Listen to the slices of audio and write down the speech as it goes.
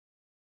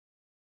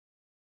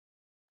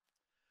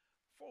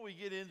Before we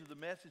get into the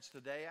message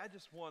today, I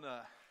just want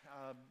to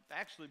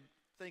actually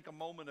think a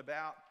moment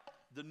about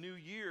the new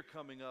year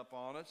coming up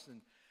on us, and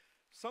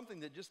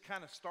something that just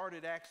kind of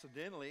started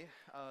accidentally.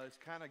 It's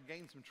kind of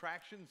gained some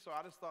traction, so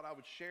I just thought I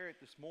would share it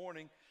this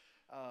morning.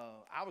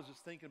 I was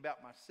just thinking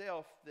about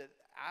myself that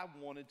I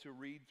wanted to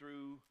read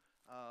through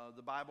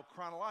the Bible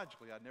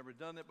chronologically. I'd never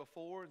done it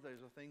before.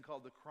 There's a thing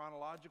called the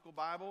chronological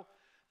Bible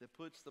that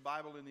puts the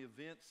Bible in the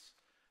events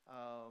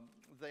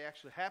they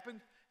actually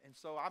happened. And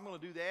so I'm going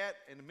to do that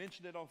and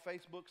mention it on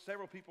Facebook.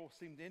 Several people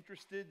seemed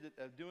interested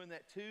in doing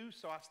that too.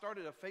 So I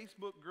started a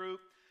Facebook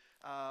group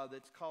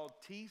that's called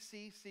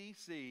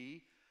TCCC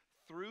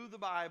Through the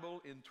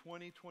Bible in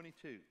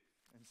 2022. And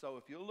so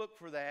if you'll look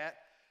for that,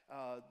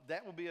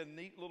 that will be a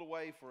neat little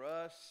way for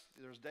us.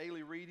 There's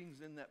daily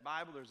readings in that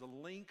Bible. There's a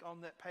link on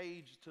that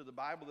page to the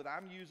Bible that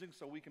I'm using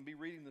so we can be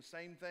reading the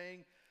same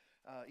thing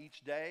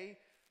each day.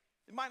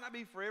 It might not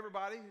be for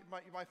everybody.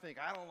 You might think,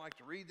 I don't like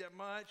to read that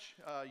much.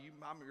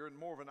 You're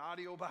more of an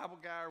audio Bible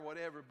guy or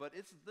whatever, but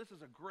this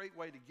is a great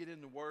way to get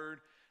in the Word.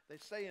 They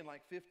say in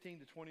like 15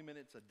 to 20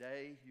 minutes a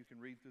day, you can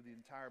read through the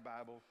entire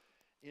Bible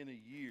in a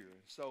year.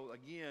 So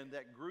again,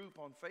 that group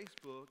on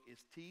Facebook is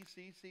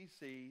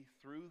TCCC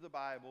Through the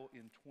Bible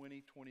in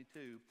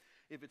 2022.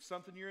 If it's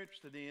something you're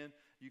interested in,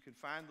 you can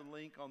find the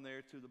link on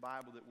there to the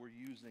Bible that we're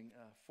using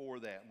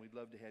for that, and we'd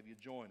love to have you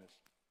join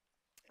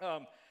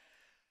us.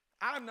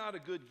 I'm not a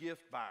good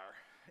gift buyer,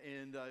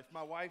 and if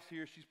my wife's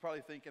here, she's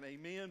probably thinking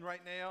amen right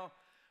now.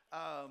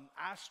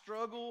 I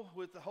struggle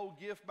with the whole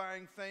gift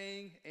buying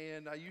thing,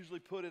 and I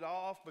usually put it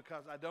off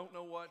because I don't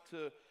know what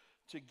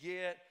to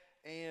get,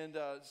 and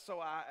so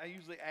I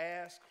usually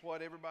ask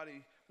what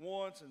everybody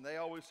wants, and they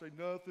always say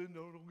nothing,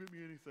 no, don't get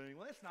me anything.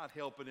 Well, that's not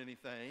helping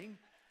anything,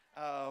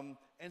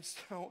 and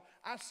so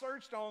I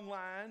searched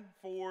online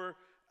for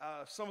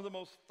some of the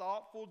most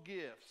thoughtful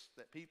gifts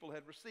that people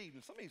had received.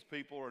 And some of these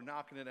people are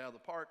knocking it out of the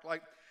park.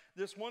 Like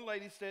this one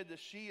lady said that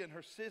she and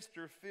her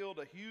sister filled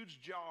a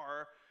huge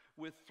jar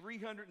with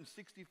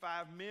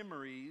 365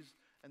 memories,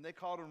 and they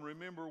called them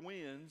Remember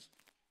Wins,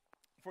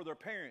 for their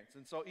parents.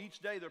 And so each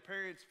day their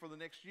parents for the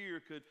next year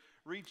could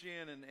reach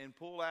in and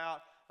pull out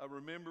a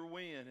Remember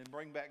Win and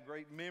bring back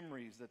great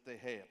memories that they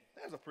had.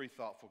 That was a pretty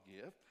thoughtful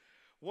gift.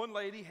 One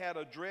lady had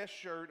a dress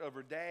shirt of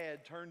her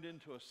dad turned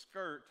into a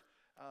skirt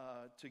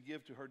to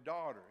give to her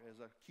daughter as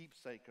a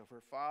keepsake of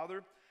her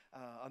father.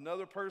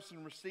 Another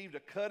person received a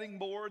cutting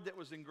board that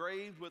was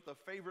engraved with a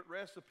favorite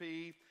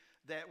recipe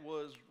that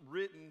was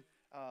written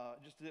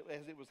just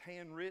as it was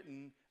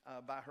handwritten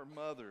by her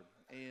mother.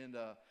 And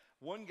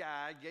one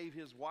guy gave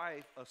his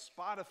wife a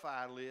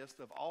Spotify list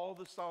of all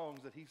the songs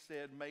that he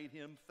said made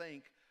him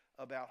think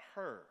about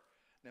her.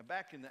 Now,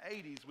 back in the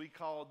 80s, we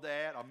called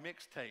that a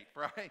mixtape,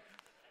 right?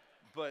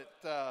 But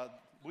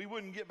we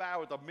wouldn't get by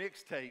with a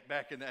mixtape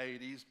back in the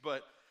 80s,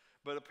 but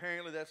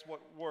apparently that's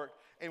what worked.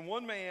 And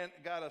one man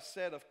got a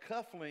set of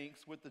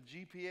cufflinks with the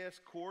GPS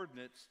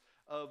coordinates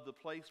of the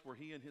place where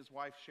he and his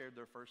wife shared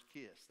their first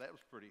kiss. That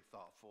was a pretty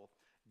thoughtful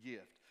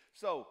gift.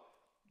 So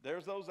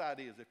there's those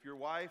ideas. If your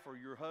wife or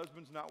your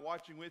husband's not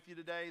watching with you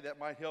today, that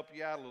might help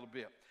you out a little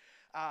bit.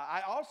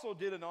 I also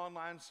did an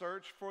online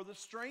search for the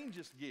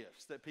strangest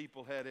gifts that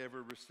people had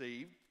ever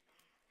received.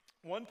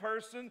 One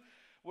person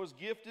was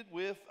gifted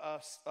with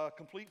a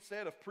complete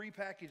set of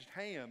prepackaged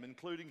ham,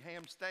 including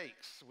ham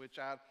steaks, which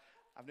I've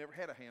never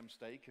had a ham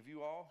steak. Have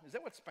you all? Is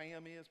that what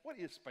Spam is? What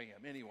is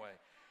Spam anyway?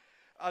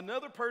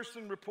 Another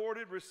person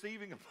reported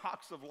receiving a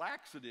box of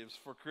laxatives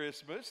for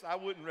Christmas. I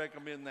wouldn't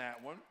recommend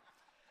that one.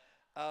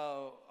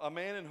 A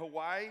man in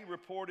Hawaii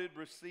reported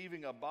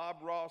receiving a Bob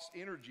Ross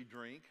energy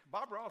drink.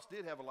 Bob Ross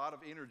did have a lot of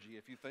energy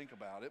if you think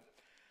about it.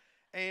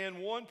 And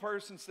one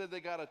person said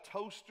they got a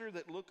toaster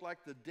that looked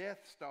like the Death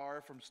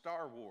Star from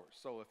Star Wars.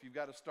 So if you've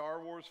got a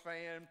Star Wars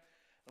fan,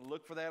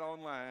 look for that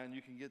online.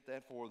 You can get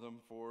that for them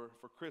for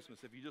Christmas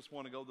if you just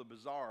want to go the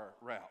bizarre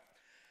route.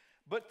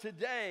 But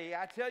today,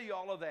 I tell you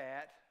all of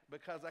that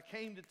because I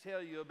came to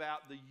tell you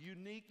about the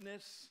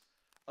uniqueness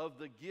of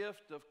the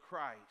gift of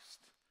Christ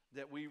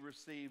that we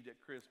received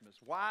at Christmas.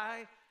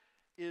 Why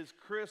is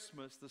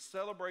Christmas the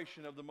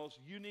celebration of the most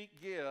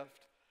unique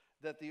gift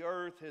that the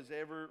earth has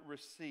ever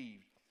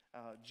received?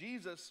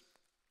 Jesus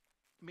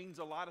means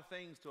a lot of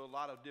things to a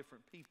lot of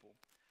different people.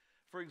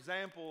 For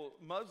example,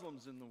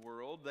 Muslims in the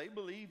world, they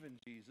believe in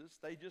Jesus.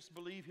 They just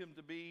believe him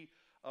to be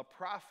a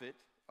prophet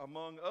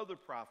among other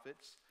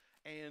prophets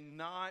and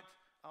not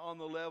on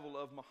the level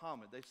of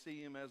Muhammad. They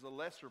see him as a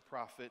lesser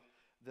prophet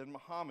than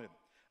Muhammad.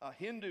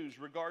 Hindus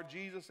regard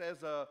Jesus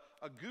as a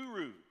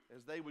guru,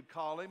 as they would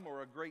call him,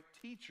 or a great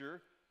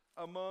teacher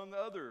among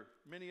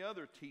many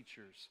other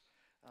teachers.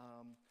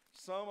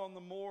 Some on the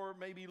more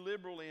maybe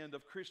liberal end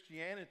of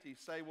Christianity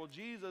say, well,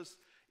 Jesus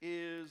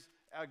is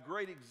a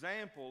great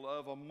example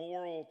of a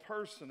moral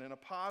person and a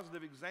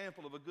positive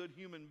example of a good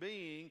human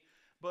being,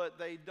 but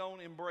they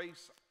don't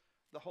embrace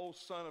the whole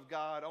Son of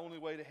God, only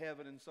way to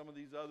heaven, and some of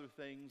these other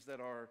things that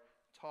are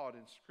taught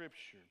in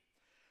Scripture.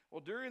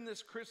 Well, during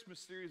this Christmas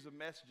series of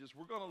messages,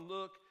 we're going to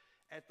look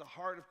at the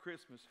heart of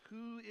Christmas.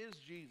 Who is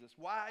Jesus?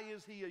 Why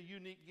is he a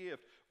unique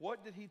gift?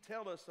 What did he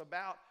tell us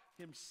about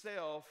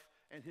himself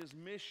and his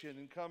mission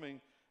in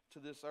coming to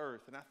this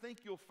earth? And I think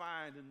you'll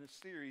find in this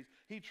series,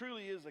 he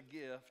truly is a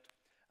gift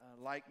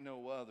like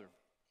no other.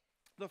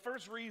 The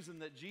first reason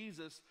that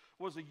Jesus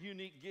was a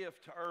unique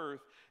gift to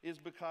earth is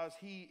because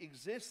he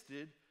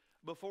existed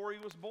before he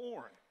was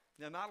born.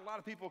 Now, not a lot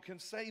of people can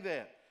say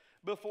that.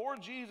 Before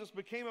Jesus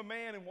became a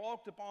man and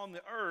walked upon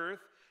the earth,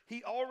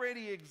 he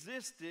already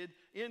existed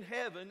in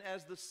heaven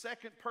as the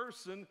second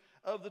person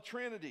of the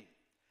Trinity.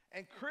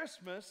 And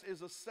Christmas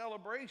is a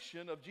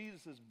celebration of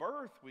Jesus'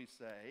 birth, we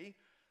say,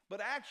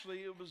 but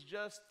actually it was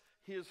just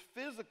his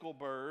physical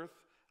birth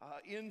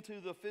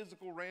into the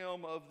physical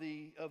realm of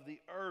the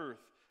earth.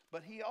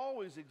 But he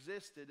always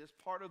existed as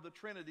part of the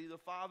Trinity, the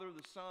Father,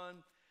 the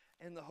Son,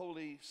 and the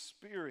Holy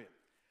Spirit.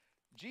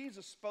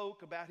 Jesus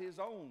spoke about his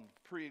own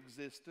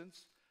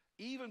preexistence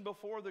even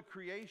before the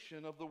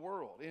creation of the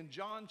world. In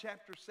John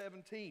chapter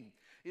 17,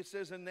 it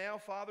says, "And now,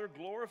 Father,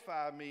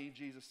 glorify me,"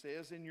 Jesus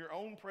says, "in your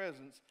own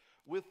presence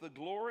with the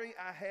glory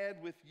I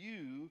had with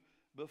you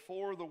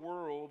before the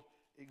world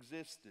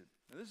existed."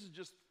 And this is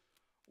just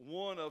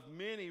one of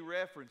many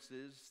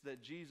references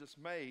that Jesus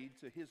made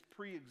to his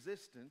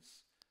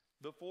preexistence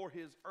before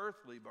his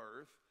earthly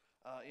birth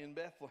in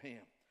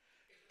Bethlehem.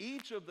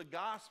 Each of the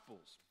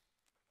Gospels,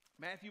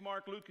 Matthew,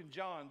 Mark, Luke, and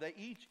John, they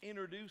each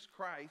introduce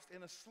Christ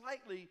in a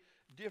slightly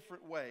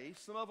different way.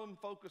 Some of them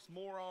focus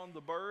more on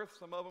the birth.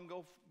 Some of them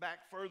go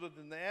back further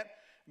than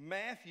that.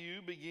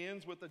 Matthew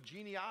begins with a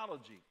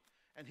genealogy,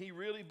 and he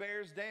really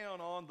bears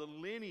down on the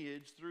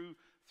lineage through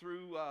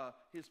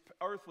his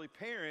earthly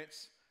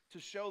parents to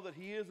show that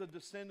he is a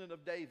descendant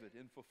of David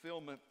in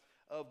fulfillment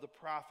of the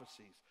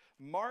prophecies.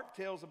 Mark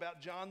tells about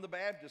John the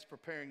Baptist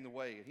preparing the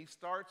way. And he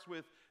starts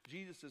with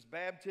Jesus'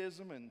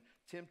 baptism and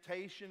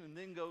temptation and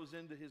then goes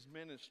into his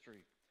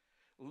ministry.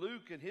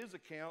 Luke, in his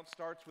account,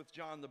 starts with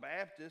John the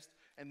Baptist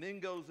and then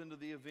goes into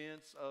the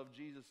events of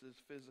Jesus'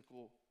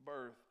 physical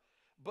birth.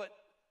 But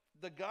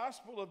the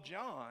Gospel of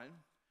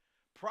John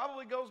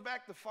probably goes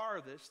back the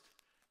farthest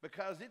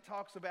because it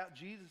talks about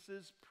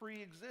Jesus'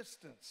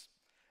 pre-existence.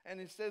 And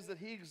it says that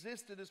he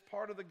existed as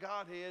part of the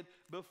Godhead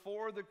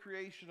before the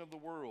creation of the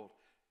world.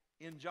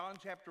 In John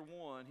chapter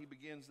 1, he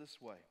begins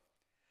this way.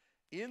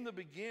 "In the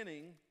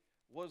beginning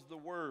was the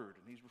Word,"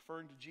 and he's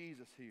referring to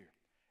Jesus here.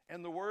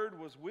 "And the Word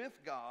was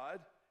with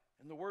God,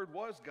 and the Word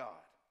was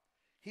God.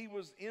 He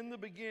was in the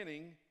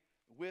beginning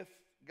with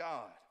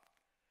God."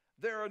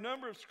 There are a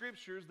number of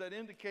scriptures that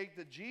indicate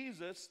that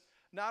Jesus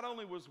not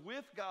only was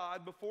with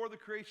God before the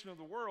creation of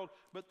the world,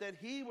 but that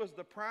he was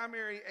the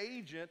primary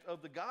agent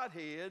of the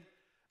Godhead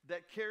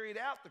that carried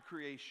out the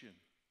creation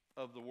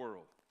of the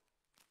world.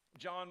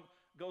 John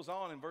goes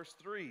on in verse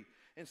 3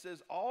 and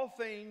says, "All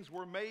things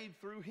were made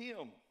through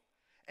him,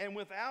 and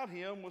without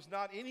him was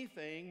not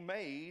anything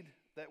made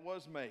that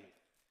was made."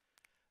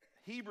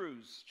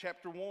 Hebrews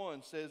chapter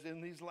 1 says, "In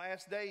these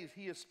last days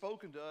he has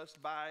spoken to us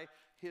by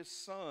his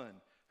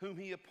Son, whom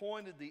he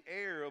appointed the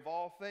heir of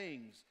all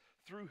things,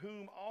 through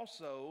whom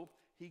also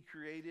he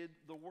created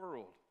the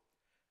world."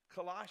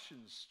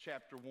 Colossians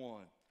chapter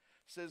 1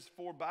 says,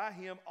 "For by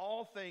him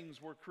all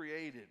things were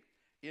created,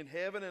 in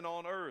heaven and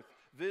on earth,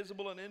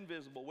 visible and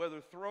invisible,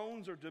 whether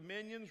thrones or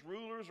dominions,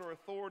 rulers or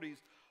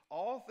authorities,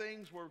 all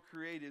things were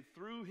created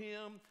through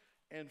him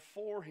and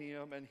for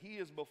him, and he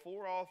is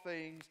before all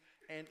things,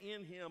 and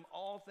in him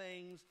all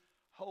things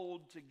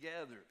hold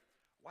together."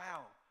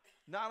 Wow.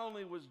 Not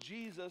only was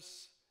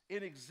Jesus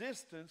in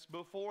existence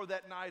before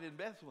that night in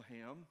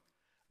Bethlehem,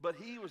 but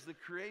he was the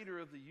creator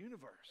of the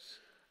universe.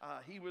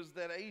 He was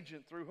that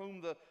agent through whom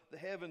the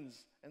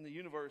heavens and the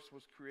universe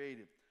was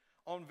created.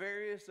 On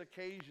various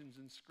occasions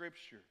in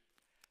Scripture,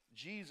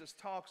 Jesus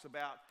talks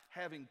about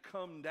having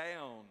come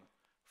down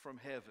from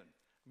heaven,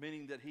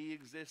 meaning that he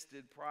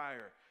existed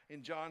prior.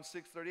 In John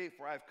 6:38,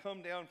 "For I have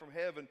come down from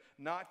heaven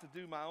not to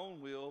do my own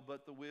will,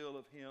 but the will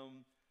of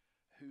him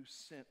who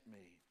sent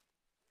me."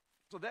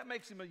 So that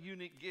makes him a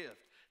unique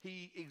gift.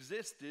 He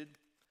existed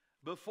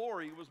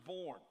before he was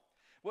born.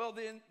 Well,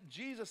 then,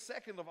 Jesus,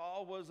 second of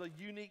all, was a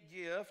unique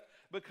gift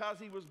because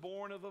he was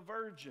born of a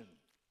virgin.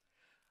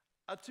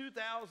 A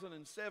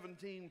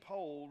 2017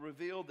 poll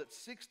revealed that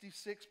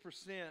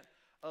 66%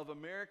 of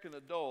American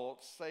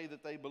adults say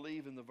that they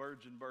believe in the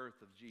virgin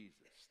birth of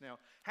Jesus. Now,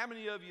 how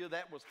many of you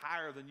that was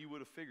higher than you would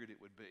have figured it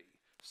would be?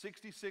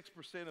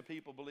 66% of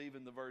people believe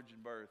in the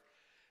virgin birth.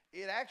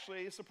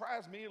 It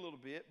surprised me a little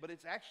bit, but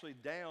it's actually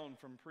down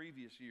from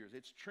previous years.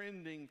 It's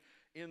trending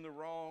in the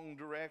wrong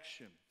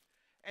direction.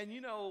 And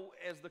you know,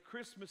 as the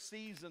Christmas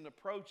season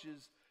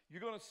approaches, you're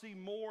going to see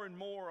more and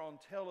more on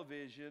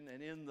television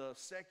and in the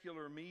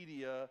secular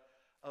media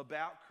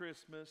about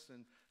Christmas.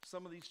 And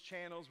some of these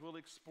channels will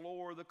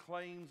explore the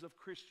claims of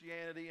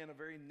Christianity in a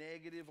very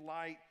negative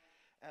light.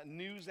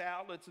 News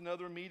outlets and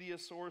other media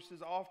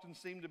sources often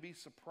seem to be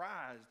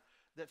surprised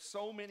that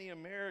so many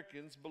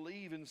Americans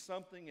believe in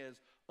something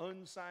as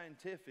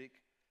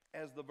unscientific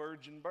as the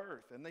virgin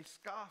birth, and they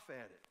scoff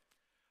at it.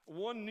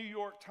 One New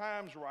York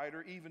Times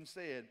writer even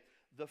said,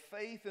 the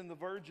faith in the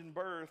virgin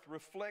birth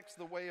reflects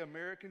the way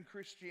American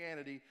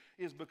Christianity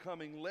is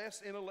becoming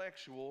less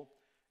intellectual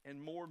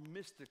and more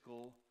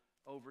mystical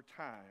over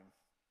time.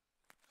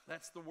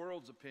 That's the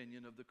world's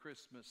opinion of the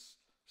Christmas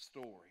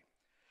story.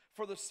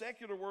 For the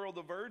secular world,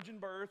 the virgin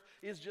birth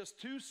is just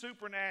too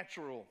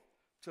supernatural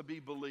to be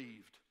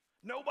believed.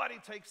 Nobody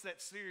takes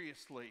that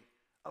seriously,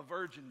 a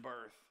virgin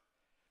birth.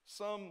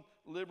 Some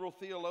liberal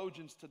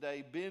theologians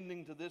today,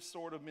 bending to this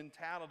sort of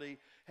mentality,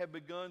 have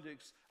begun to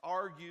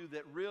argue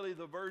that really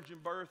the virgin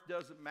birth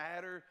doesn't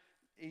matter.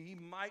 He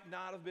might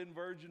not have been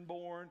virgin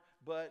born,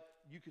 but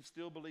you can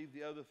still believe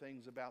the other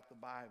things about the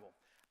Bible.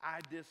 I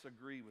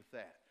disagree with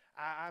that.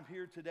 I'm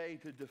here today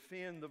to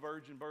defend the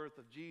virgin birth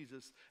of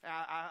Jesus.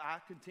 I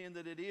contend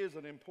that it is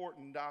an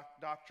important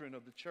doctrine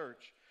of the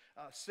church.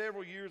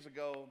 Several years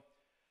ago,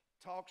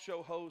 talk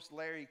show host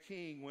Larry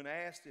King, when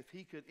asked if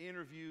he could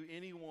interview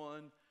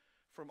anyone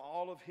from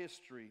all of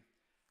history,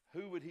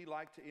 who would he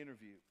like to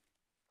interview?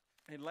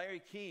 And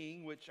Larry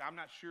King, which I'm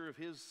not sure of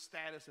his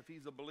status, if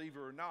he's a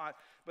believer or not,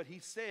 but he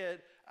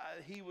said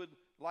he would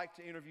like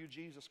to interview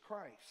Jesus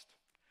Christ.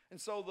 And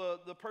so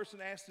the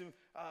person asked him,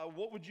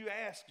 what would you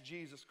ask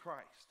Jesus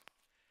Christ?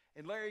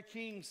 And Larry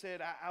King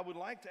said, I would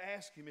like to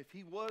ask him if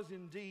he was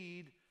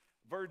indeed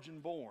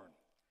virgin born.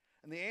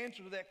 And the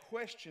answer to that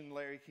question,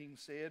 Larry King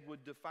said,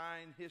 would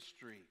define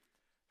history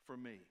for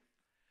me.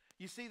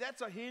 You see,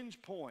 that's a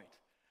hinge point,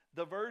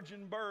 the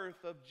virgin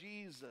birth of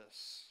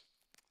Jesus.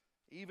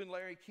 Even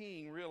Larry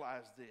King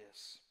realized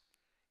this.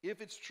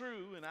 If it's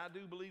true, and I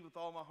do believe with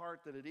all my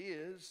heart that it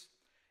is,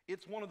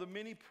 it's one of the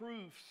many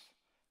proofs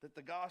that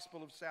the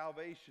gospel of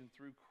salvation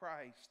through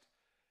Christ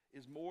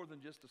is more than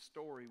just a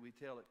story we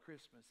tell at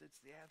Christmas. It's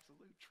the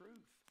absolute truth.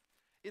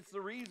 It's the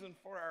reason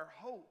for our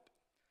hope.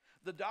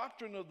 The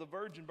doctrine of the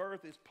virgin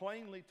birth is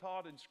plainly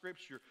taught in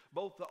Scripture,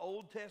 both the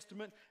Old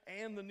Testament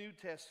and the New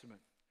Testament.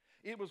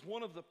 It was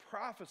one of the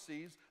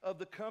prophecies of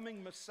the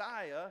coming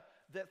Messiah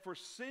that for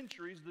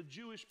centuries the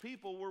Jewish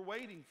people were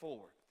waiting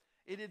for.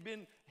 It had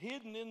been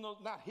hidden in those,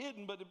 not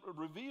hidden, but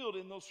revealed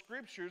in those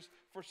scriptures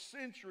for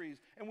centuries.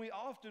 And we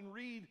often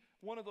read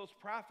one of those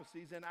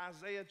prophecies in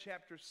Isaiah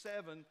chapter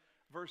 7,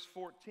 verse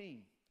 14.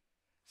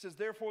 It says,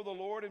 therefore the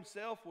Lord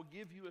himself will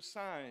give you a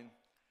sign.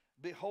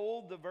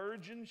 Behold, the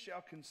virgin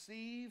shall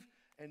conceive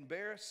and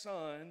bear a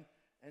son,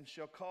 and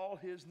shall call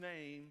his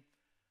name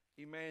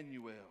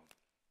Emmanuel.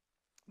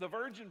 The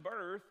virgin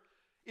birth,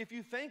 if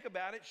you think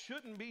about it,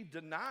 shouldn't be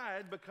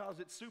denied because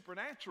it's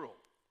supernatural.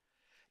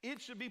 It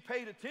should be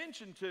paid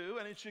attention to,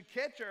 and it should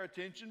catch our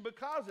attention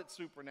because it's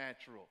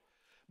supernatural.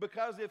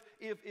 Because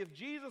if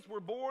Jesus were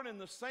born in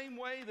the same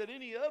way that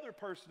any other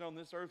person on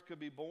this earth could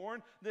be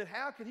born, then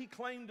how could he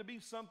claim to be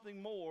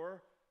something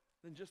more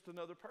than just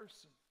another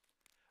person?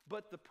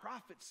 But the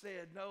prophet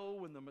said, no,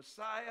 when the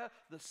Messiah,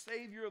 the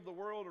Savior of the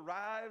world,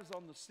 arrives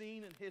on the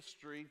scene in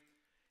history,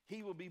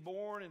 he will be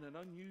born in an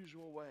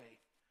unusual way,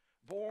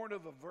 born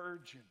of a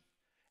virgin.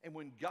 And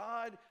when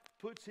God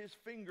puts his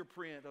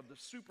fingerprint of the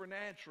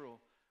supernatural,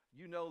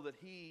 you know that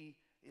he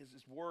is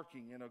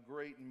working in a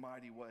great and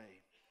mighty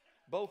way.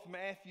 Both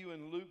Matthew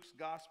and Luke's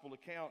gospel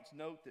accounts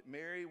note that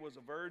Mary was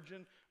a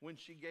virgin when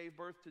she gave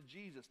birth to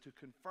Jesus, to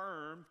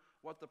confirm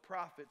what the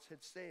prophets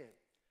had said.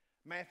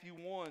 Matthew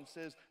 1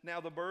 says,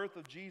 now the birth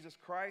of Jesus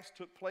Christ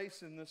took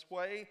place in this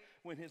way.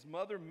 When his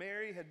mother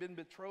Mary had been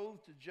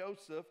betrothed to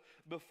Joseph,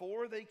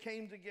 before they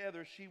came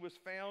together, she was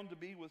found to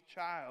be with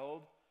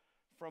child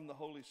from the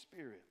Holy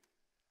Spirit.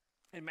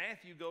 And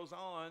Matthew goes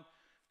on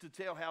to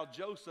tell how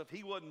Joseph,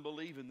 he wasn't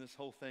believing this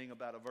whole thing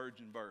about a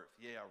virgin birth.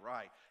 Yeah,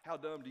 right. How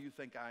dumb do you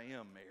think I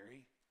am,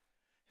 Mary?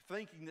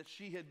 Thinking that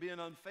she had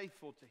been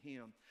unfaithful to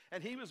him.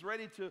 And he was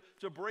ready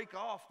to break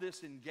off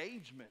this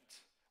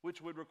engagement,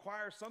 which would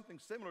require something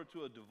similar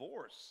to a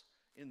divorce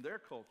in their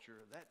culture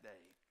of that day.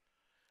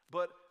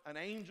 But an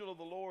angel of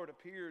the Lord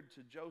appeared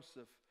to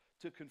Joseph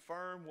to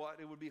confirm what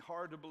it would be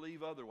hard to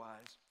believe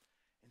otherwise,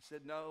 and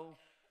said, no,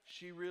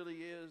 she really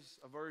is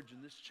a virgin.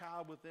 This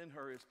child within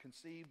her is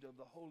conceived of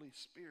the Holy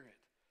Spirit.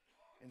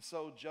 And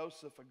so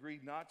Joseph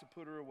agreed not to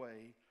put her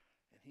away,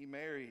 and he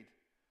married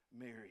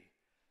Mary.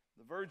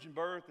 The virgin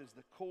birth is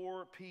the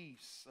core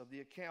piece of the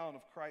account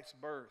of Christ's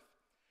birth.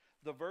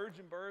 The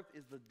virgin birth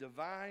is the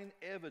divine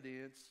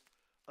evidence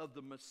of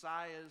the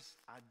Messiah's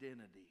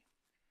identity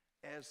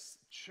as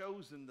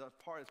chosen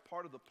as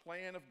part of the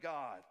plan of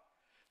God.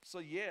 So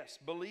yes,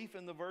 belief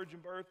in the virgin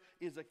birth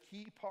is a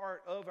key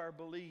part of our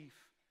belief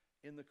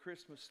in the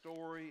Christmas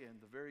story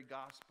and the very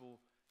gospel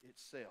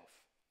itself.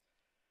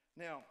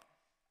 Now,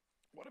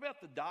 what about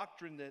the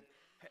doctrine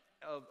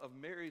of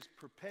Mary's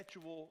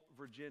perpetual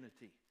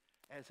virginity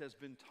as has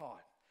been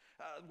taught?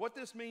 What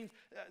this means,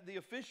 the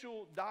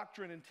official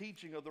doctrine and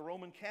teaching of the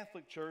Roman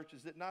Catholic Church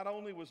is that not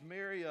only was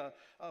Mary a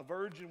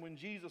virgin when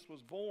Jesus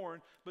was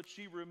born, but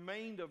she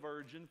remained a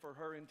virgin for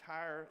her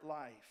entire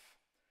life.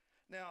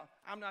 Now,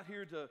 I'm not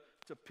here to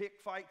pick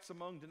fights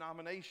among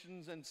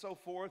denominations and so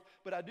forth,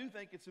 but I do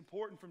think it's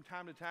important from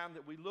time to time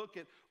that we look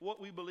at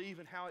what we believe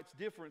and how it's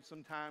different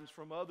sometimes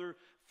from other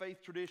faith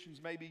traditions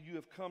maybe you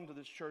have come to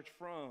this church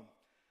from.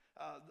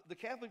 The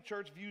Catholic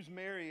Church views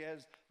Mary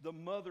as the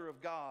mother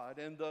of God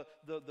and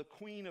the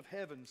queen of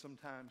heaven,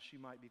 sometimes she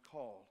might be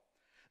called.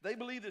 They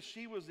believe that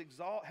she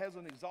has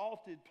an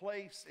exalted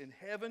place in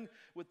heaven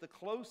with the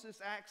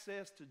closest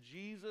access to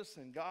Jesus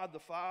and God the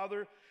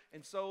Father.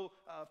 And so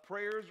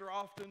prayers are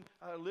often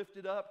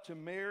lifted up to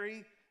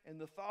Mary. And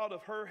the thought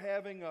of her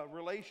having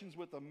relations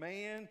with a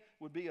man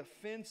would be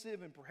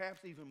offensive and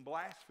perhaps even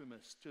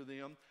blasphemous to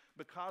them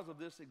because of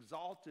this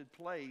exalted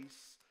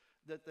place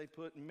that they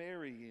put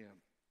Mary in.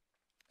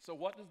 So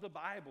what does the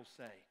Bible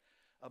say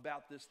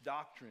about this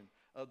doctrine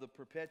of the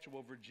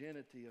perpetual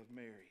virginity of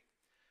Mary?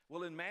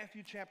 Well, in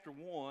Matthew chapter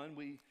 1,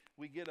 we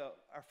get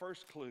our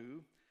first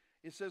clue.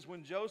 It says,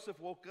 when Joseph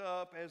woke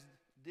up,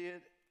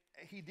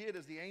 he did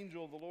as the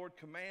angel of the Lord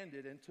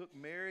commanded and took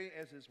Mary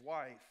as his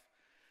wife.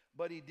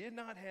 But he did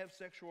not have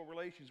sexual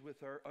relations with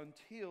her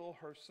until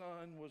her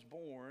son was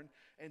born,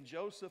 and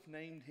Joseph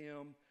named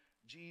him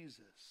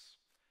Jesus.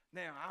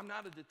 Now, I'm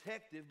not a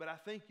detective, but I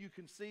think you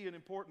can see an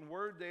important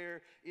word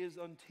there is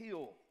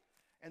until,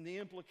 and the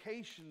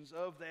implications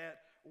of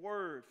that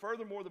word.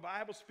 Furthermore, the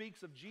Bible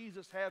speaks of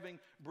Jesus having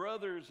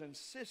brothers and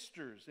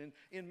sisters.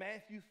 In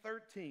Matthew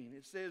 13,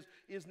 it says,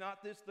 is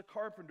not this the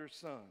carpenter's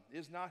son?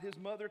 Is not his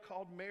mother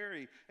called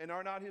Mary? And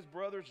are not his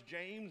brothers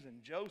James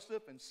and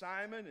Joseph and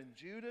Simon and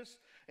Judas?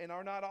 And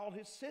are not all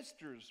his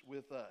sisters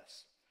with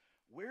us?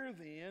 Where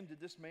then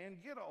did this man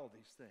get all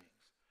these things?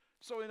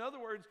 So in other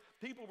words,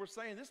 people were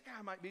saying this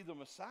guy might be the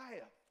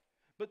Messiah.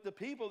 But the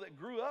people that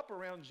grew up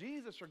around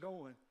Jesus are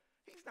going,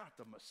 he's not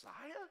the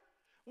Messiah.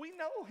 We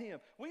know him.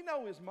 We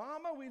know his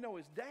mama. We know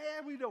his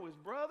dad. We know his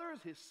brothers,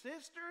 his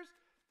sisters.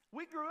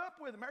 We grew up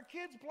with him. Our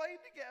kids played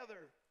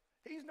together.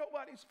 He's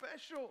nobody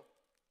special,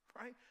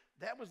 right?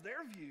 That was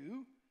their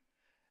view.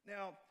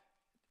 Now,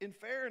 in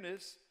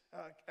fairness,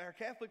 our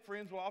Catholic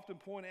friends will often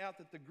point out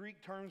that the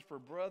Greek terms for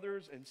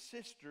brothers and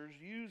sisters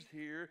used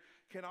here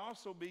can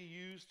also be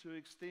used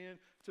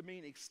to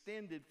mean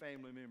extended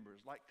family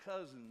members, like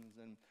cousins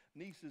and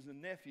nieces and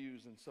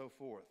nephews and so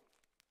forth.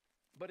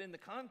 But in the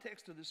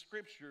context of the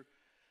scripture,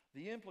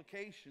 the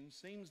implication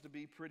seems to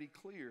be pretty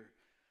clear.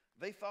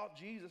 They thought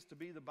Jesus to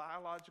be the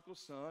biological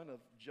son of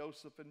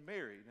Joseph and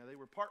Mary. Now, they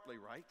were partly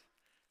right.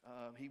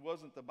 He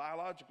wasn't the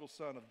biological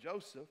son of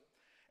Joseph.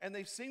 And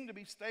they seem to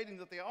be stating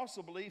that they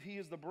also believe he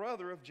is the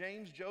brother of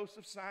James,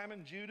 Joseph,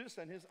 Simon, Judas,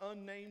 and his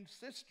unnamed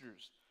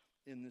sisters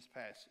in this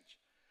passage.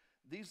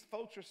 These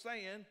folks are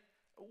saying,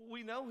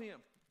 we know him.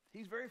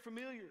 He's very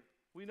familiar.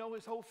 We know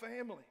his whole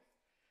family.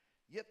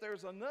 Yet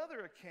there's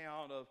another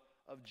account of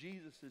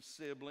Jesus'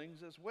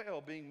 siblings as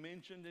well being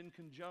mentioned in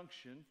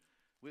conjunction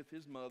with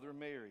his mother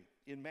Mary.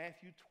 In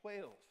Matthew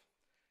 12,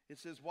 it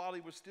says, while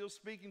he was still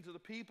speaking to the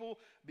people,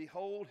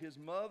 behold, his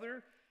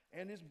mother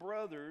and his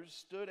brothers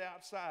stood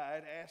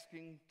outside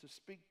asking to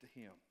speak to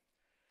him.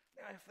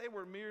 Now, if they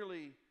were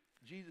merely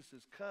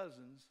Jesus'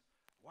 cousins,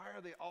 why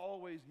are they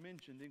always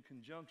mentioned in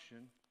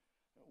conjunction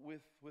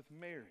with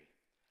Mary?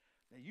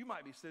 Now, you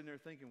might be sitting there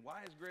thinking,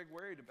 why is Greg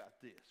worried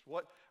about this?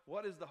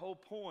 What is the whole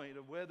point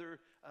of whether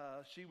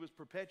she was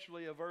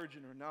perpetually a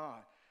virgin or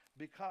not?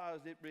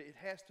 Because it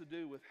has to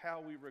do with how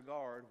we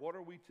regard, what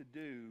are we to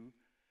do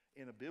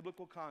in a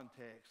biblical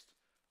context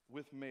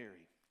with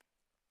Mary.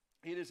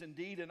 It is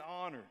indeed an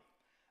honor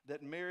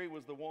that Mary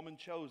was the woman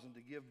chosen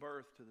to give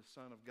birth to the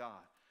Son of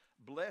God.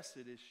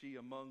 Blessed is she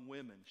among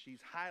women.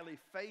 She's highly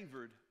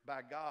favored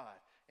by God,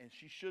 and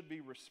she should be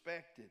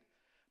respected.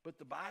 But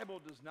the Bible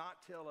does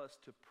not tell us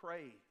to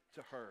pray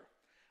to her.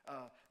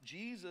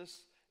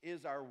 Jesus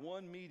is our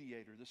one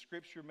mediator. The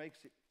Scripture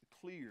makes it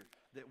clear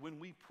that when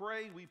we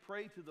pray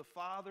to the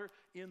Father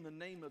in the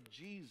name of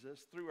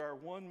Jesus through our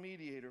one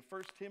mediator.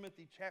 1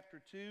 Timothy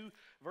chapter 2,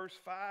 verse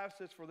 5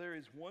 says, for there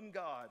is one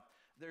God,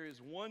 there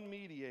is one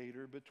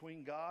mediator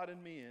between God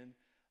and men,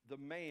 the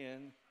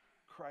man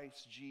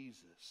Christ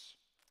Jesus.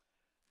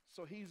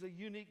 So he's a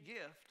unique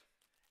gift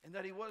in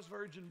that he was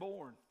virgin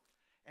born.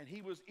 And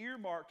he was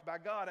earmarked by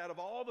God out of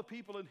all the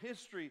people in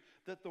history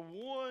that the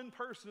one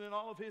person in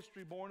all of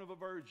history born of a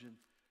virgin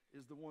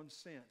is the one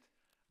sent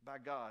by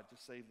God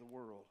to save the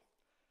world.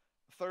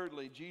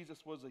 Thirdly,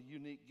 Jesus was a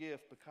unique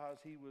gift because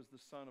he was the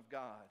Son of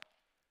God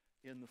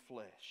in the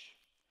flesh.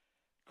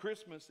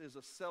 Christmas is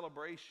a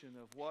celebration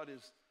of what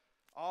is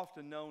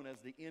often known as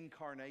the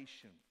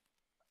incarnation.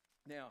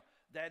 Now,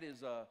 that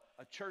is a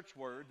church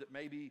word that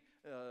maybe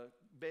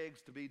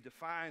begs to be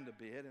defined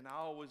a bit, and I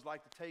always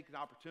like to take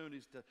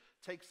opportunities to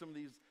take some of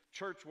these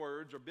church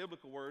words or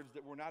biblical words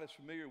that we're not as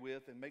familiar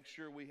with and make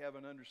sure we have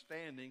an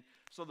understanding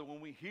so that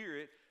when we hear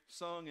it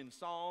sung in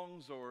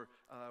songs or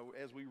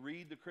as we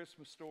read the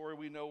Christmas story,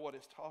 we know what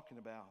it's talking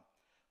about.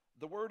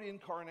 The word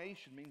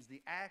incarnation means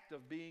the act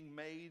of being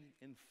made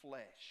in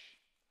flesh.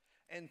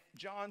 And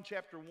John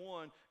chapter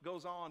 1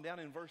 goes on down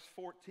in verse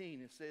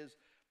 14. It says,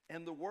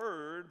 and the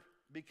Word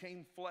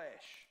became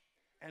flesh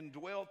and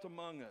dwelt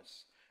among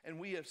us. And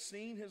we have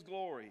seen his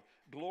glory,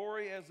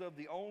 glory as of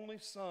the only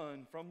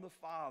Son from the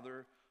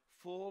Father,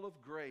 full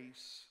of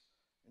grace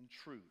and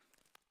truth.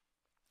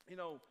 You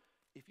know,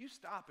 if you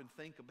stop and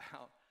think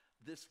about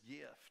this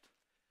gift,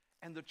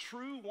 And the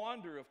true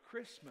wonder of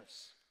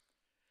Christmas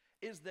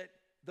is that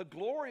the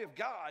glory of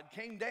God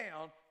came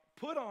down,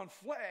 put on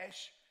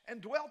flesh,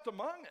 and dwelt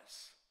among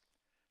us.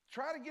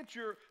 Try to get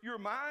your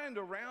mind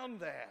around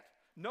that.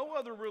 No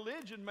other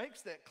religion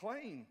makes that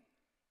claim.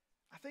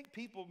 I think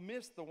people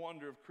miss the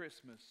wonder of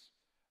Christmas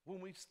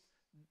when we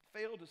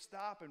fail to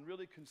stop and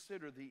really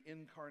consider the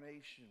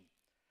incarnation.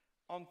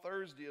 On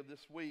Thursday of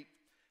this week,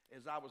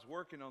 as I was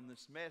working on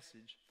this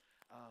message,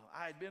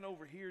 I had been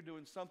over here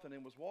doing something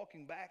and was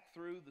walking back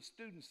through the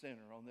student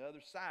center on the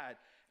other side,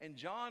 and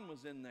John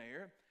was in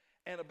there.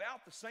 And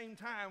about the same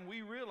time,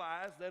 we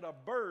realized that a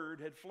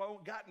bird had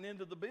gotten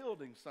into the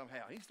building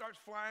somehow. He starts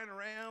flying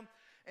around,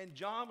 and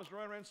John was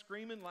running around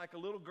screaming like a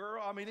little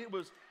girl. I mean,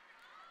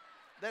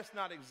 that's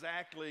not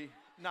exactly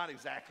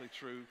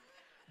true.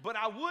 But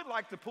I would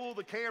like to pull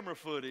the camera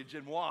footage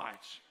and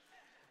watch,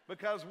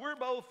 because we're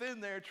both in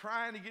there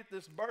trying to get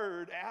this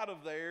bird out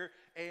of there,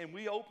 and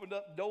we opened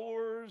up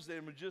doors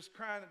and were just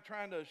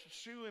trying to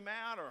shoo him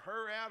out or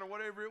her out or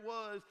whatever it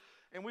was.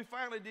 And we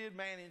finally did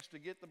manage to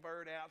get the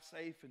bird out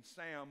safe and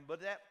sound. But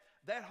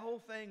that whole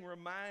thing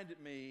reminded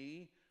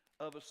me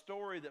of a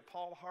story that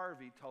Paul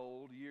Harvey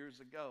told years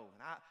ago.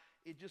 And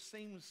it just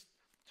seems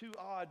too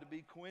odd to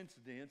be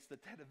coincidence that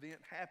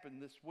event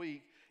happened this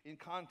week in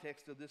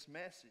context of this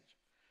message.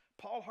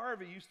 Paul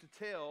Harvey used to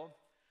tell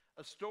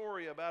a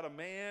story about a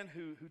man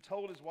who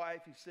told his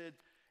wife, he said,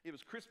 it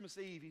was Christmas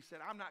Eve. He said,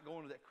 I'm not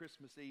going to that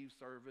Christmas Eve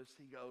service.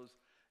 He goes,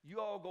 you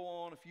all go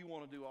on if you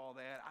want to do all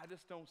that. I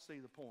just don't see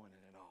the point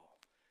in it all.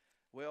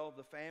 Well,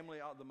 the family,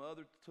 the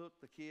mother took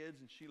the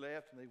kids and she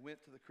left, and they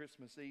went to the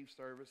Christmas Eve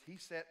service. He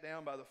sat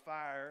down by the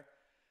fire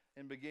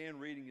and began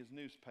reading his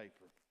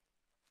newspaper,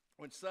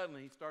 when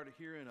suddenly he started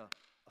hearing a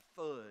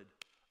thud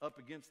up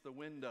against the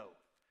window.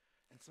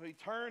 And so he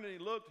turned and he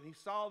looked, and he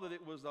saw that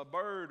it was a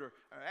bird, or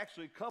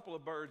actually a couple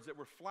of birds that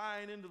were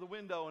flying into the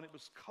window, and it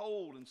was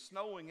cold and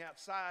snowing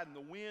outside, and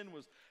the wind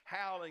was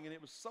howling, and it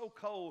was so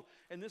cold.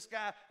 And this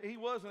guy, he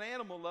was an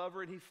animal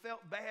lover, and he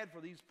felt bad for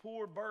these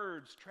poor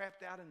birds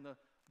trapped out in the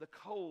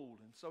cold.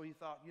 And so he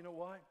thought, you know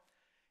what?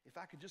 If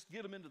I could just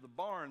get them into the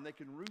barn, they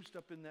can roost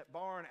up in that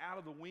barn out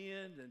of the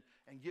wind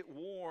and get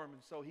warm.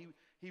 And so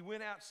he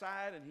went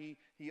outside, and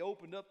he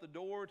opened up the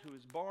door to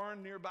his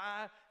barn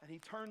nearby, and he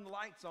turned the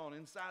lights on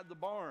inside the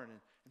barn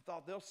and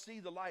thought they'll see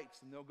the lights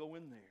and they'll go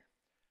in there.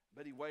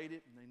 But he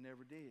waited, and they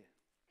never did.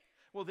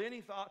 Well, then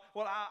he thought,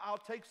 well, I'll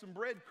take some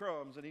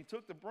breadcrumbs. And he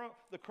took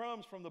the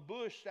crumbs from the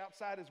bush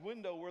outside his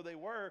window where they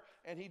were,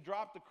 and he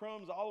dropped the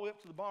crumbs all the way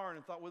up to the barn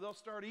and thought, well, they'll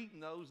start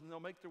eating those, and they'll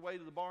make their way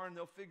to the barn, and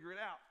they'll figure it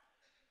out.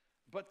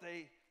 But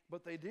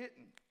they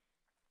didn't.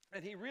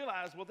 And he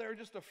realized, well, they're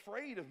just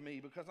afraid of me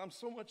because I'm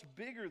so much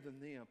bigger than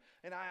them,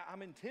 and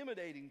I'm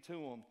intimidating to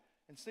them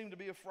and seem to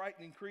be a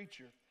frightening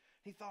creature.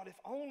 He thought, if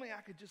only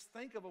I could just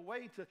think of a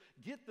way to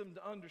get them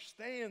to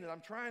understand that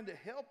I'm trying to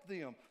help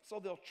them so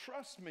they'll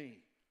trust me.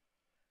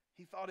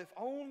 He thought, if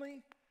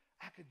only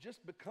I could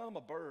just become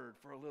a bird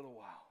for a little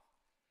while.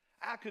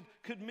 I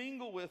could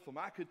mingle with them.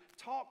 I could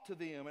talk to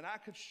them, and I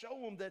could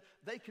show them that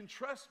they can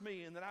trust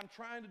me and that I'm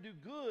trying to do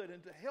good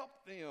and to help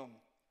them.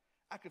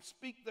 I could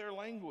speak their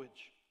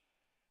language.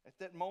 At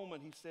that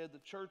moment, he said, the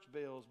church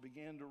bells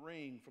began to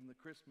ring from the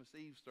Christmas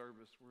Eve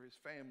service where his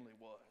family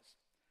was.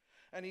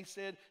 And he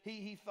said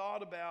he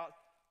thought about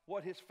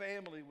what his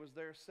family was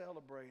there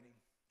celebrating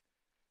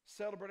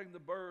the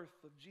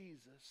birth of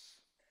Jesus,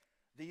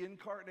 the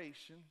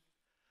incarnation,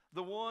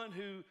 the one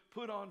who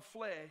put on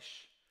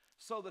flesh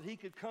so that he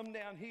could come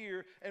down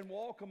here and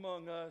walk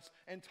among us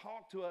and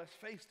talk to us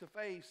face to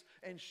face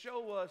and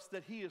show us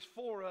that he is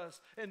for us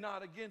and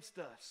not against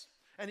us.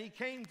 And he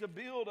came to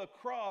build a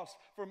cross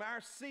from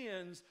our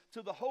sins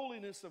to the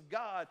holiness of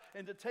God,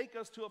 and to take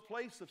us to a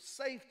place of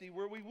safety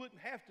where we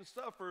wouldn't have to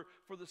suffer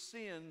for the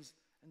sins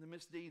and the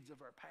misdeeds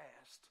of our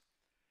past.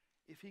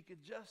 If he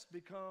could just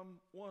become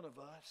one of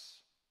us,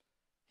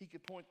 he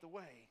could point the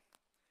way.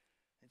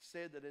 It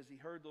said that as he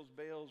heard those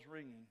bells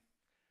ringing,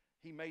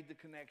 he made the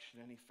connection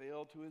and he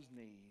fell to his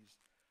knees,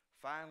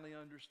 finally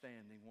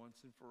understanding once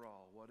and for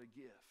all what a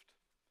gift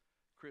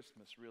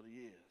Christmas really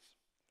is.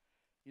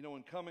 You know,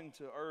 in coming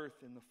to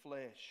earth in the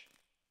flesh,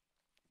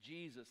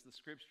 Jesus, the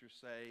scriptures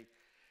say,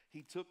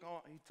 he took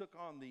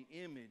on the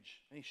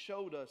image, and he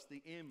showed us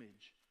the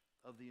image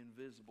of the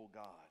invisible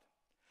God.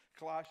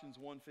 Colossians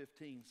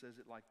 1:15 says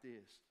it like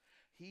this: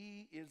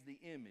 he is the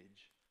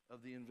image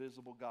of the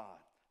invisible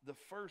God, the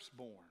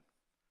firstborn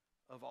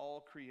of all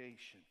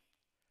creation.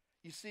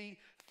 You see,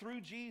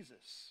 through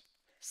Jesus,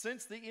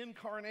 since the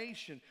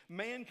incarnation,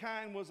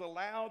 mankind was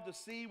allowed to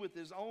see with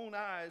his own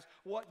eyes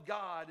what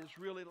God is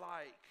really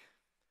like.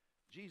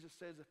 Jesus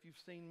says, if you've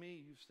seen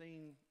me, you've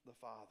seen the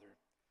Father.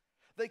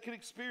 They could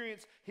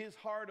experience his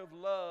heart of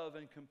love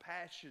and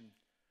compassion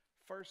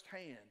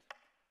firsthand,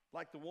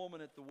 like the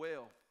woman at the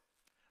well,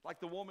 like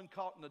the woman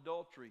caught in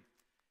adultery,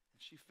 and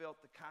she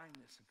felt the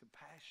kindness and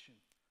compassion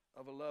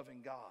of a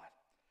loving God.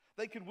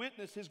 They could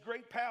witness his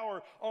great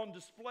power on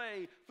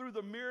display through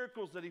the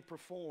miracles that he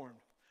performed,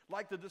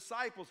 like the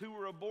disciples who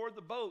were aboard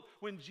the boat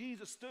when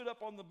Jesus stood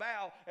up on the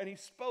bow and he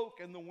spoke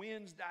and the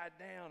winds died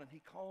down and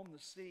he calmed the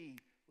sea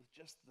with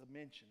just the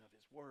mention of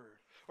his word.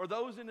 Or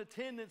those in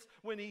attendance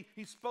when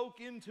he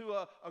spoke into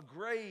a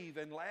grave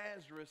and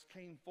Lazarus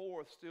came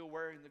forth still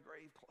wearing the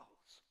grave clothes.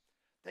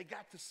 They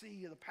got to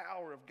see the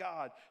power of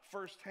God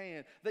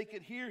firsthand. They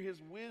could hear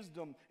his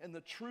wisdom and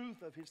the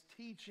truth of his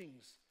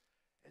teachings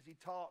as he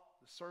taught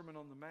the Sermon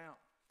on the Mount,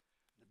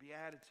 the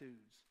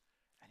Beatitudes.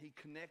 And he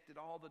connected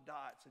all the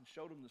dots and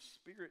showed them the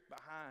spirit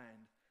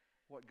behind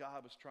what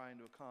God was trying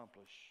to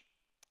accomplish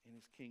in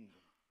his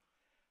kingdom.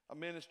 A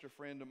minister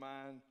friend of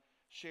mine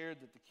shared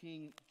that the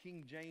King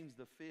James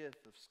V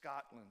of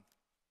Scotland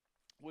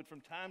would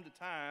from time to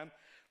time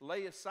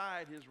lay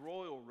aside his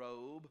royal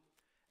robe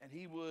and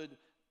he would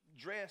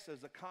dress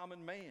as a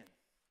common man.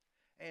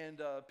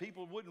 And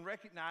people wouldn't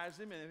recognize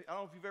him. And I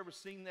don't know if you've ever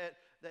seen that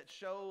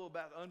show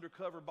about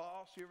Undercover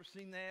Boss. You ever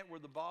seen that where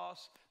the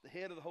boss, the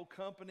head of the whole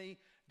company,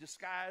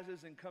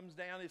 disguises and comes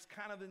down? It's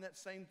kind of in that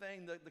same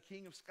thing. The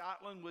King of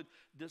Scotland would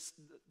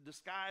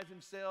disguise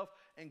himself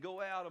and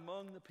go out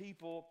among the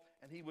people,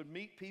 and he would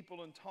meet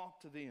people and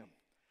talk to them.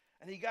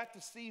 And he got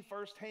to see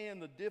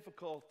firsthand the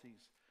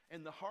difficulties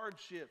and the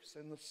hardships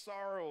and the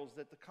sorrows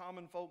that the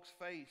common folks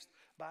faced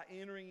by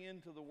entering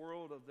into the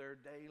world of their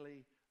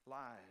daily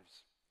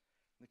lives.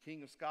 The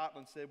King of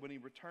Scotland said when he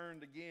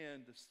returned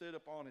again to sit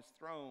upon his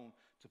throne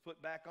to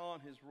put back on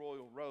his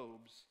royal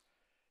robes,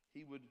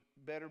 he would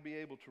better be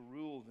able to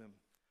rule them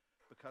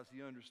because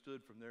he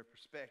understood from their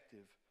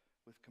perspective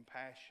with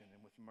compassion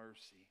and with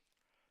mercy.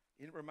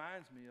 It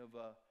reminds me of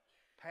a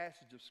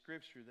passage of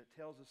Scripture that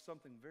tells us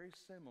something very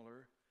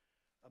similar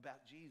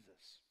about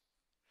Jesus.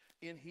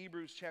 In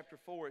Hebrews chapter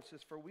 4, it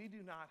says, "For we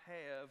do not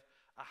have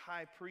a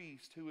high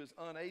priest who is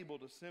unable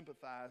to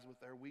sympathize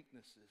with our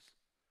weaknesses,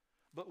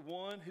 but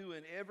one who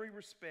in every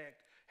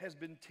respect has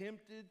been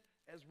tempted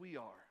as we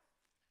are,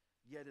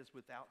 yet is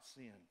without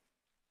sin.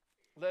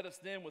 Let us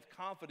then with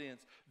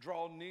confidence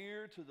draw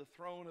near to the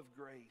throne of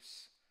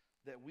grace,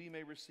 that we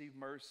may receive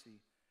mercy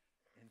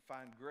and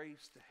find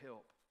grace to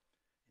help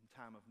in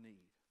time of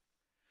need."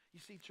 You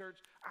see,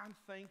 church, I'm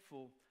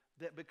thankful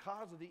that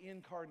because of the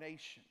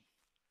incarnation,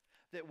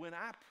 that when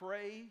I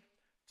pray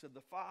to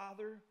the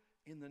Father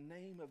in the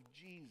name of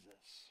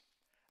Jesus,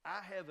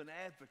 I have an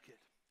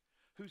advocate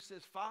who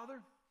says,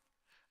 "Father,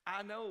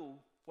 I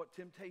know what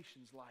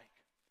temptation's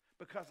like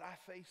because I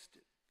faced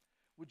it.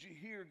 Would you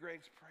hear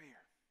Greg's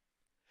prayer?"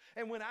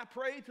 And when I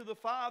pray to the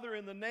Father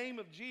in the name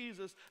of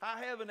Jesus,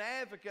 I have an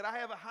advocate, I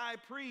have a high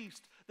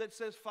priest that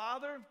says,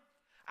 "Father,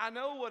 I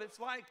know what it's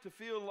like to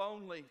feel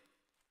lonely.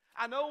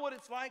 I know what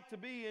it's like to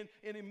be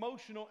in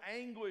emotional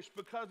anguish,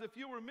 because if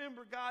you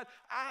remember, God,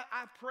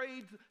 I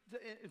prayed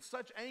in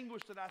such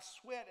anguish that I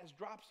sweat as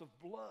drops of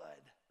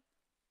blood."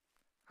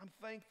 I'm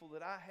thankful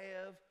that I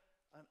have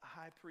a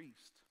high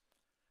priest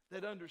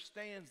that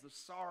understands the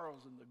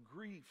sorrows and the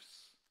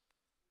griefs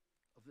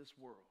of this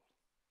world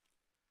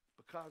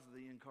because of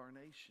the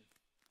incarnation.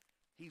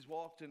 He's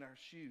walked in our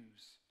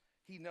shoes.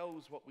 He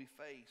knows what we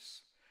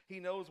face. He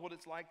knows what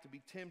it's like to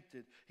be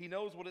tempted. He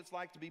knows what it's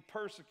like to be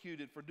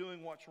persecuted for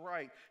doing what's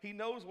right. He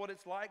knows what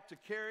it's like to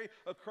carry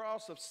a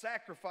cross of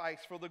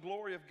sacrifice for the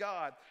glory of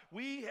God.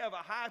 We have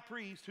a high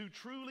priest who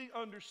truly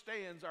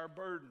understands our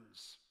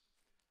burdens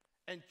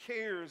and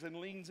cares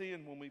and leans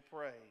in when we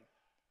pray.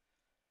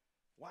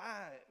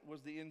 Why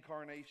was the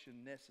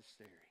incarnation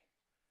necessary?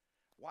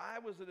 Why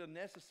was it a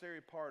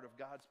necessary part of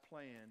God's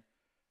plan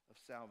of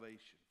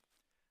salvation?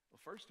 Well,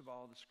 first of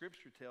all, the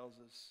Scripture tells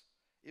us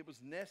it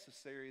was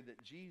necessary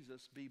that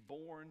Jesus be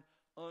born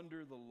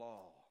under the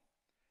law.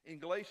 In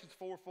Galatians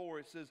 4:4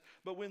 it says,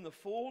 "But when the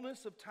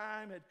fullness of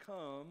time had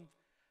come,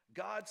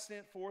 God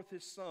sent forth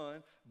his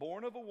Son,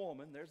 born of a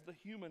woman," there's the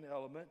human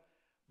element,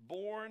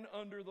 "born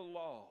under the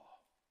law."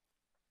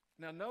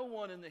 Now, no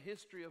one in the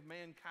history of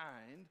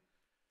mankind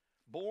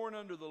born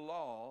under the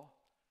law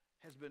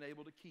has been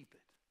able to keep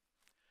it.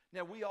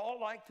 Now, we all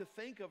like to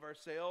think of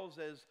ourselves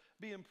as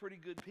being pretty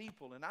good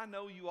people. And I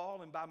know you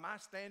all, and by my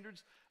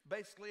standards,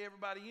 basically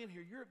everybody in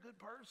here, you're a good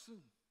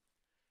person.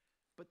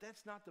 But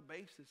that's not the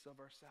basis of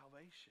our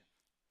salvation.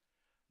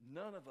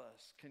 None of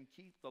us can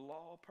keep the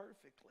law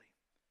perfectly.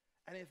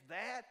 And if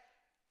that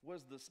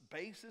was the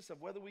basis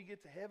of whether we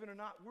get to heaven or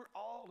not, we're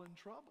all in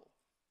trouble.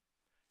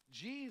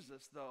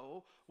 Jesus,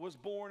 though, was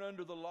born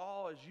under the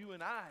law as you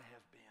and I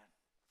have been.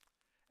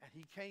 And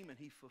he came and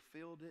he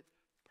fulfilled it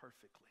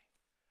perfectly.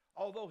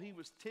 Although he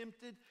was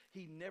tempted,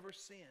 he never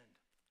sinned.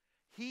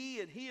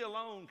 He and he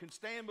alone can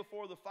stand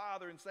before the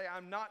Father and say,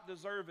 "I'm not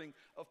deserving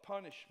of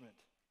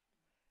punishment."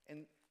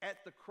 And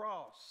at the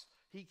cross,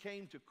 he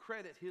came to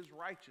credit his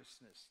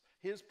righteousness,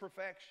 his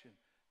perfection,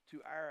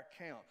 to our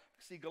account.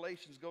 See,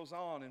 Galatians goes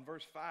on in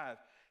verse 5.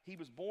 He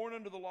was born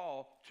under the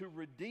law to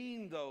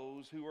redeem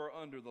those who are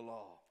under the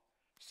law,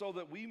 so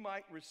that we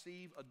might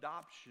receive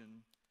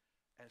adoption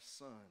as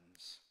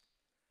sons.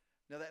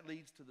 Now that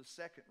leads to the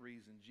second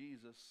reason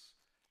Jesus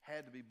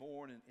had to be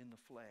born in the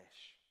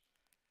flesh.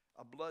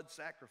 A blood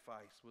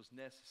sacrifice was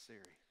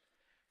necessary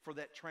for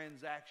that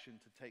transaction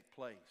to take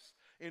place.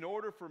 In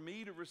order for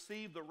me to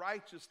receive the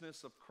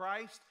righteousness of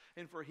Christ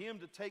and for him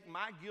to take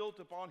my guilt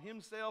upon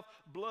himself,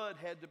 blood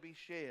had to be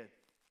shed.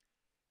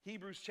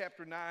 Hebrews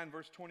chapter 9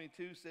 verse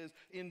 22 says,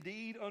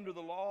 "Indeed, under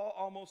the law,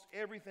 almost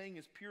everything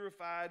is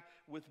purified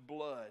with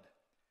blood.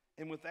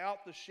 And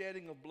without the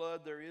shedding of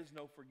blood, there is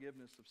no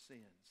forgiveness of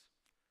sins."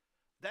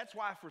 That's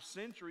why for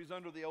centuries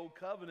under the Old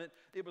Covenant,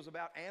 it was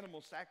about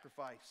animal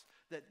sacrifice.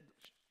 That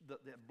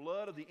the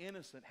blood of the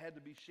innocent had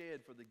to be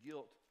shed for the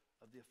guilt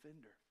of the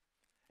offender.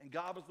 And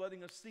God was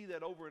letting us see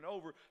that over and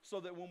over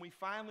so that when we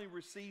finally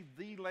receive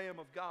the Lamb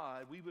of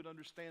God, we would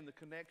understand the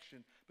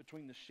connection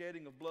between the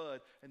shedding of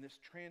blood and this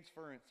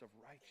transference of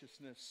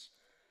righteousness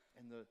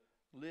and the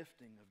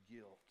lifting of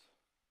guilt.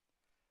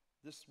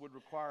 This would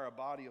require a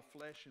body of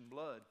flesh and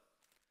blood,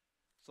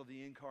 so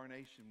the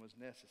incarnation was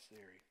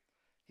necessary.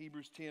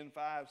 Hebrews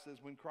 10:5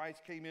 says, "When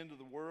Christ came into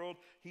the world,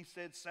 he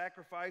said,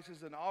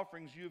 'Sacrifices and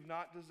offerings you have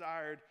not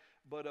desired,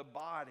 but a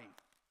body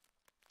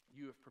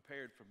you have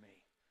prepared for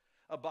me.'"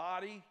 A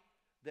body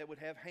that would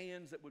have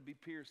hands that would be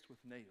pierced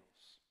with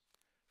nails,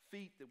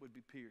 feet that would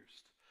be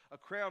pierced. A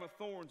crown of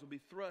thorns would be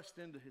thrust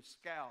into his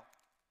scalp,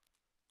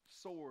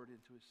 sword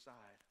into his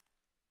side.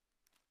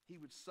 He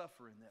would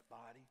suffer in that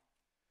body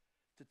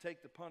to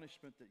take the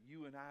punishment that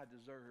you and I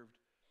deserved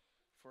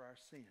for our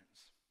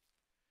sins.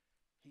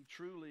 He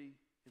truly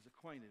is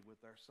acquainted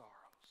with our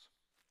sorrows.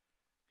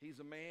 He's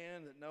a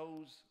man that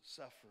knows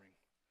suffering.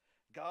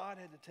 God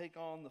had to take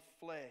on the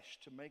flesh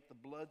to make the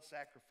blood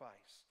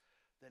sacrifice,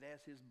 that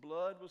as his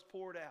blood was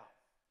poured out,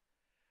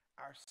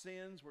 our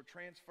sins were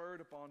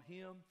transferred upon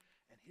him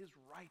and his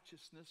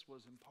righteousness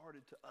was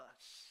imparted to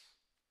us,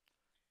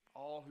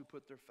 all who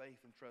put their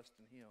faith and trust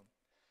in him.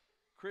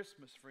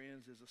 Christmas,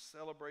 friends, is a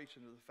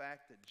celebration of the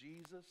fact that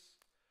Jesus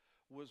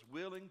was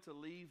willing to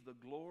leave the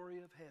glory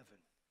of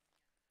heaven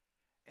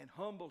and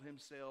humble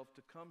himself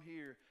to come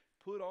here,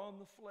 put on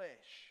the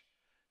flesh,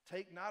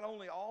 take not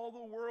only all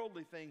the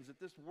worldly things that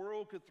this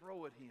world could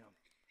throw at him,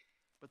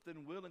 but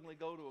then willingly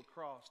go to a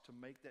cross to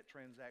make that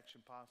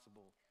transaction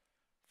possible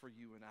for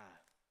you and I.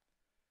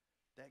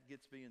 That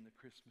gets me in the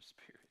Christmas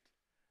spirit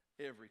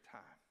every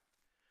time.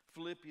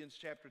 Philippians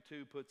chapter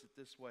 2 puts it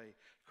this way: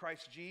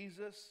 "Christ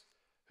Jesus,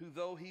 who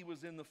though he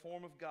was in the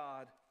form of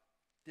God,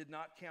 did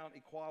not count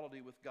equality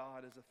with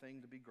God as a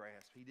thing to be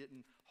grasped." He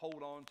didn't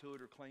hold on to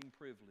it or claim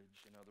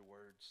privilege, in other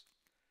words.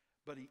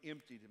 But he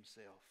emptied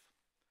himself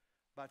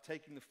by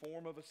taking the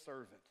form of a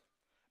servant.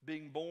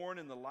 Being born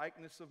in the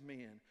likeness of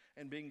men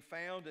and being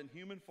found in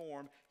human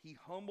form, he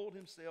humbled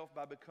himself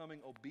by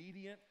becoming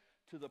obedient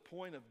to the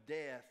point of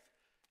death,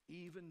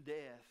 even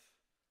death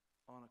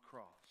on a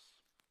cross.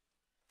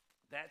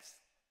 That's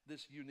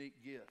this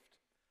unique gift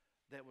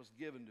that was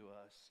given to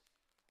us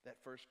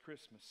that first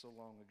Christmas so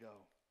long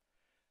ago.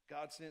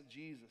 God sent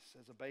Jesus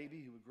as a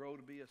baby who would grow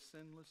to be a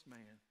sinless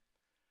man,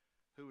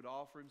 who would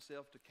offer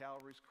himself to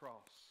Calvary's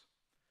cross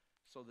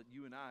so that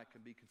you and I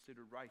can be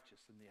considered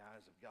righteous in the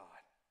eyes of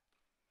God.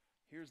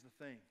 Here's the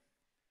thing.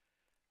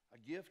 A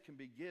gift can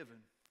be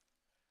given,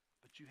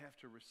 but you have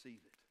to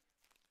receive it.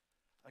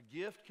 A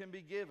gift can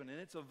be given, and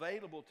it's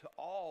available to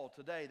all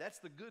today. That's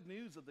the good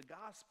news of the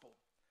gospel.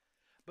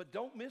 But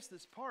don't miss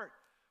this part.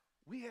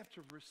 We have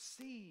to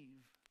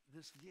receive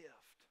this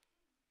gift.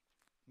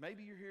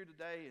 Maybe you're here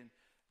today and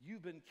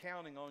you've been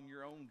counting on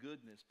your own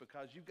goodness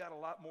because you've got a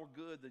lot more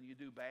good than you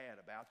do bad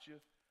about you.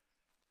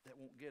 That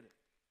won't get it.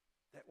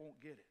 That won't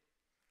get it.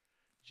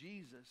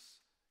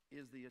 Jesus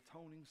is the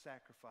atoning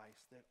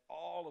sacrifice that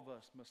all of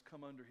us must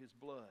come under his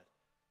blood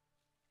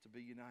to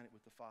be united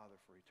with the Father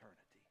for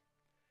eternity.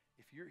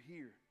 If you're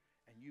here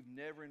and you've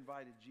never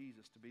invited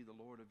Jesus to be the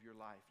Lord of your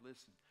life,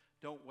 listen,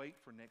 don't wait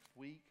for next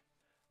week.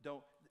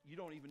 You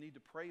don't even need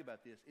to pray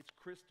about this. It's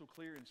crystal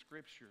clear in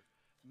Scripture.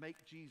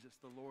 Make Jesus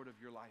the Lord of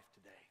your life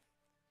today.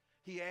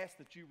 He asks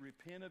that you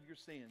repent of your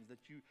sins,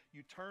 that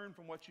you turn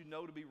from what you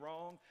know to be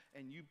wrong,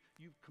 and you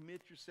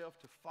commit yourself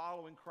to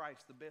following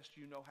Christ the best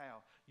you know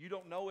how. You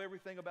don't know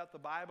everything about the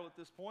Bible at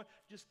this point.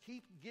 Just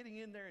keep getting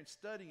in there and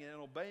studying it and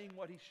obeying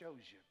what he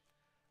shows you.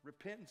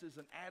 Repentance is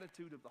an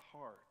attitude of the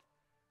heart.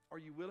 Are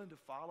you willing to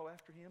follow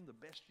after him the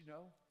best you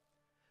know?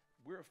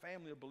 We're a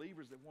family of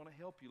believers that want to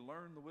help you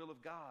learn the will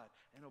of God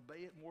and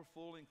obey it more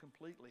fully and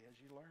completely as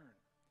you learn.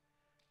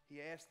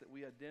 He asks that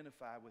we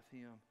identify with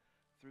him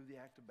through the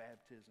act of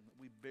baptism, that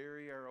we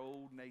bury our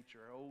old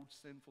nature, our old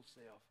sinful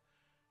self.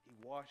 He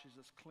washes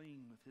us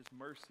clean with his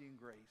mercy and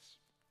grace.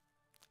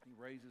 He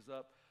raises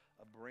up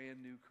a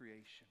brand new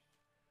creation.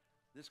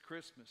 This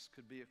Christmas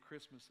could be a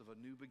Christmas of a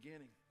new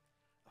beginning,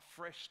 a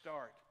fresh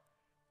start,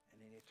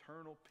 and an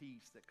eternal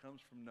peace that comes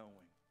from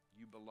knowing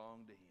you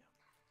belong to him.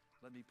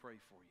 Let me pray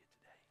for you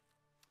today.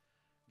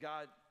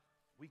 God,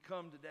 we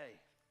come today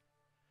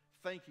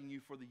thanking you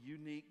for the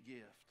unique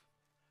gift,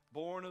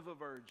 born of a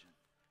virgin,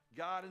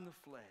 God in the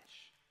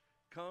flesh,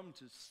 come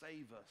to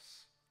save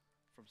us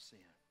from sin.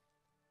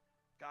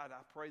 God,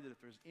 I pray that if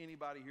there's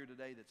anybody here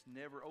today that's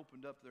never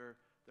opened up their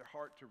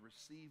heart to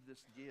receive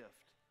this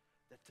gift,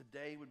 that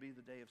today would be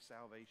the day of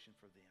salvation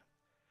for them.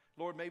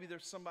 Lord, maybe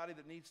there's somebody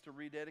that needs to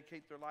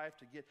rededicate their life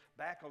to get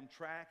back on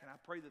track, and I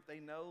pray that they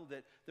know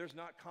that there's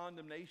not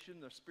condemnation,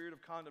 the spirit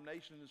of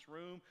condemnation in this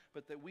room,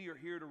 but that we are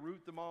here to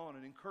root them on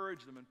and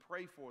encourage them and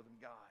pray for them,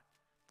 God.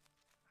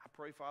 I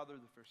pray, Father,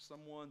 that if there's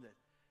someone that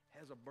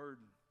has a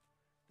burden,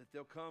 that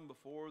they'll come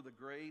before the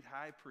great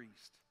high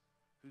priest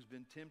who's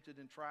been tempted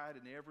and tried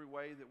in every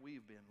way that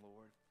we've been,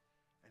 Lord.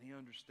 And he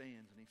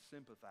understands and he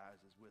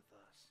sympathizes with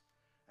us.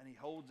 And he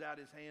holds out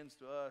his hands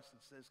to us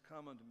and says,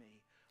 come unto me,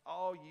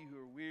 all you who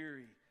are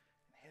weary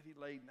and heavy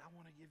laden, I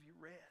want to give you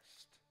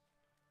rest.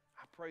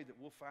 I pray that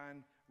we'll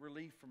find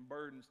relief from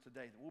burdens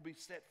today, that we'll be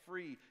set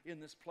free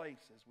in this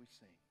place as we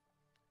sing.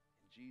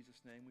 In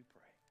Jesus' name we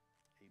pray.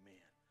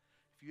 Amen.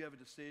 If you have a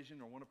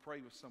decision or want to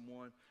pray with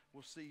someone,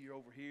 we'll see you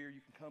over here.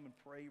 You can come and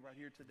pray right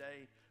here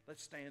today.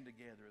 Let's stand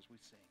together as we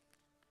sing.